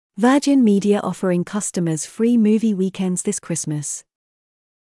Virgin Media offering customers free movie weekends this Christmas.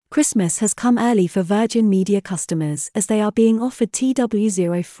 Christmas has come early for Virgin Media customers as they are being offered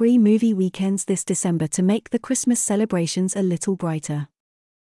TW0 free movie weekends this December to make the Christmas celebrations a little brighter.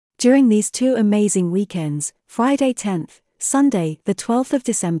 During these two amazing weekends, Friday 10th, Sunday the 12th of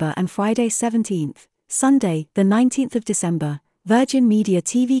December and Friday 17th, Sunday the 19th of December, Virgin Media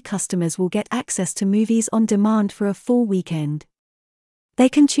TV customers will get access to movies on demand for a full weekend. They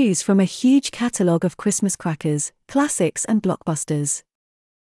can choose from a huge catalogue of Christmas crackers, classics and blockbusters.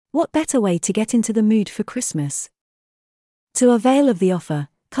 What better way to get into the mood for Christmas? To avail of the offer,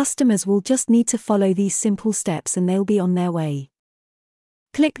 customers will just need to follow these simple steps and they'll be on their way.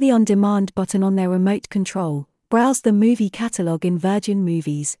 Click the On Demand button on their remote control, browse the movie catalogue in Virgin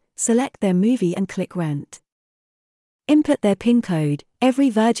Movies, select their movie and click Rent. Input their PIN code. Every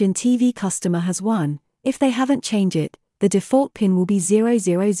Virgin TV customer has one. If they haven't changed it, the default PIN will be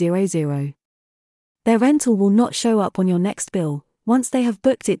 0000. Their rental will not show up on your next bill once they have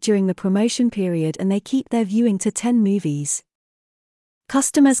booked it during the promotion period and they keep their viewing to 10 movies.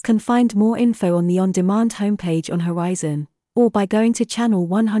 Customers can find more info on the On Demand homepage on Horizon, or by going to channel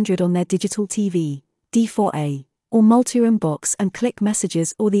 100 on their digital TV, D4A, or multi-room box and click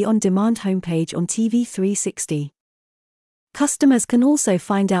Messages or the On Demand homepage on TV 360. Customers can also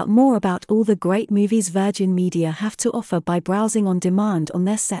find out more about all the great movies Virgin Media have to offer by browsing On Demand on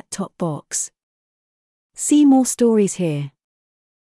their set-top box. See more stories here.